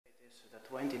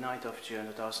29th of June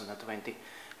 2020,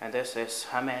 and this is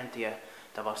Hämeentie,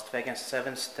 Tavastvägen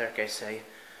 7th staircase A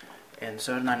in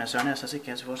Sörnäinen, Sörnäs,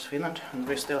 Helsingfors, Finland, and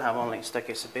we still have only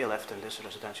staircase B left in this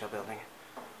residential building.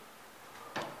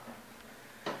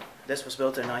 This was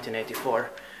built in 1984,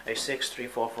 a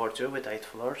 63442 with 8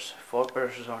 floors, 4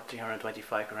 persons or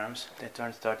 325 grams. They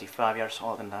turned 35 years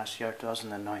old in last year,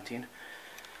 2019,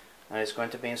 and it's going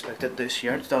to be inspected this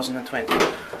year, 2020.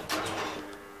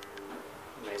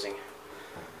 Amazing.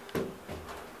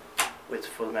 With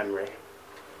full memory.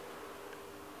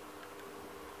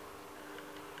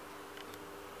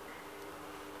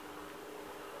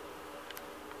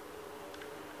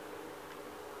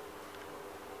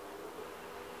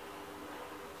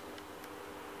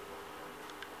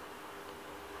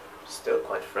 Still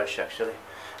quite fresh actually.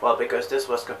 Well, because this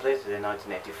was completed in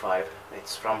 1985.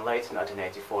 It's from late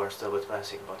 1984, still with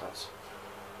plastic buttons.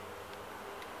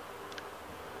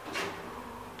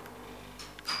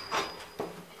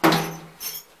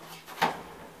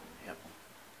 Yep.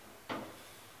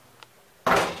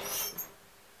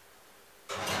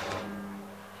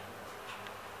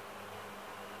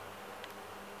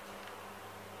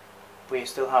 We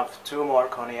still have 2 more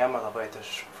KONE M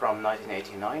elevators from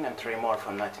 1989 and 3 more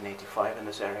from 1985 in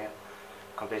this area,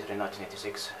 completed in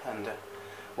 1986, and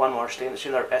 1 more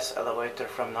Schiller S elevator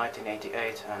from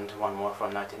 1988 and 1 more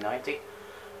from 1990,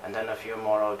 and then a few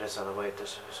more of these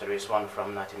elevators, series 1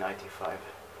 from 1995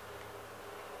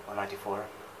 or 94,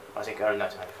 I think early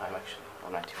 1995 actually,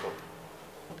 or 94.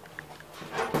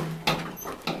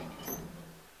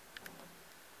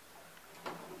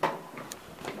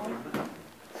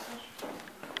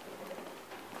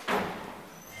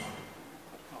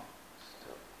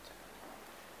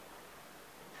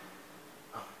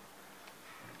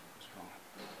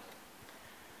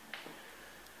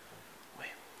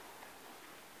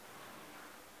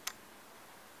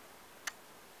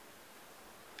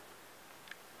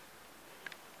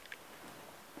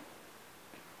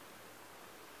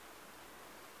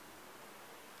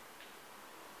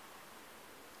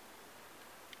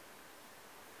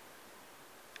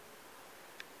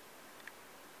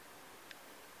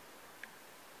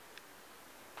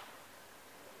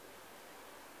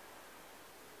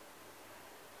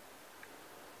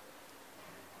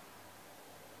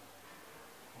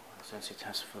 Since it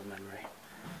has full memory.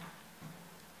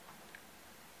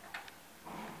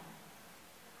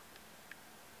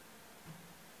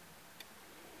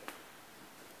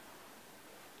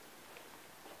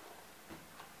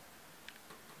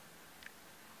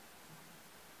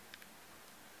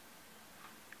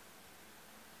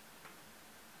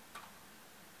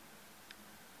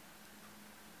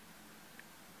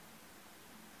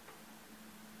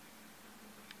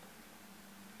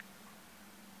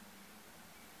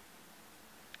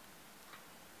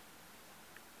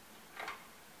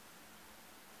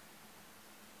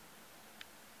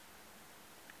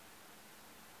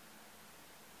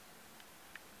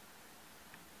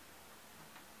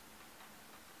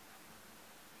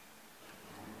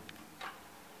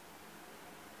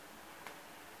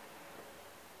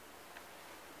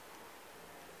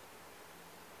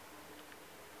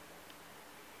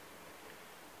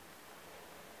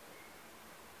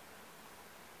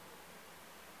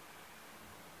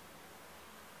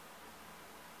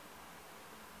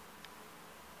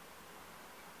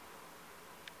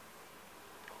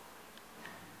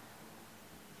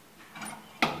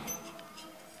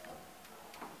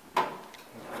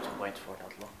 Wait for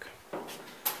that lock.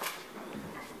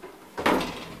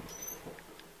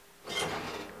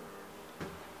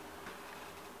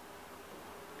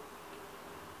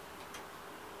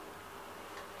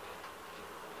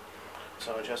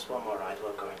 So just one more ride,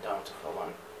 we're going down to floor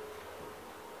 1.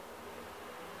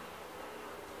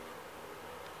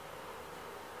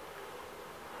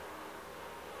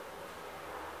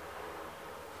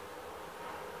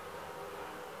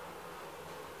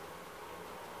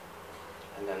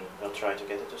 And then we'll try to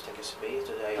get it to staircase B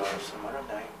today or some other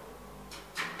day.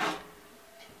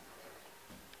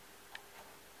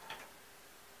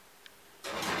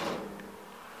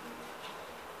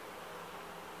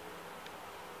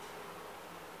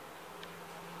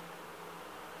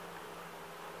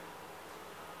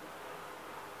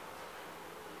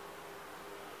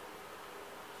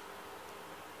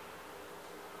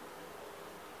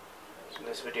 So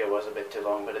this video was a bit too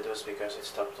long, but it was because it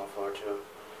stopped on floor 2.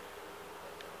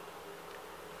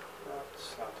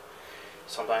 It's not.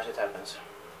 Sometimes it happens.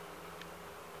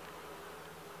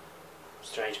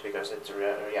 Strange because it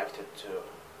reacted to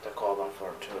the call on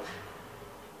floor 2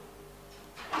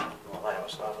 while I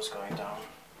was going down.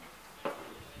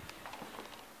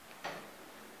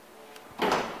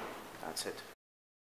 That's it.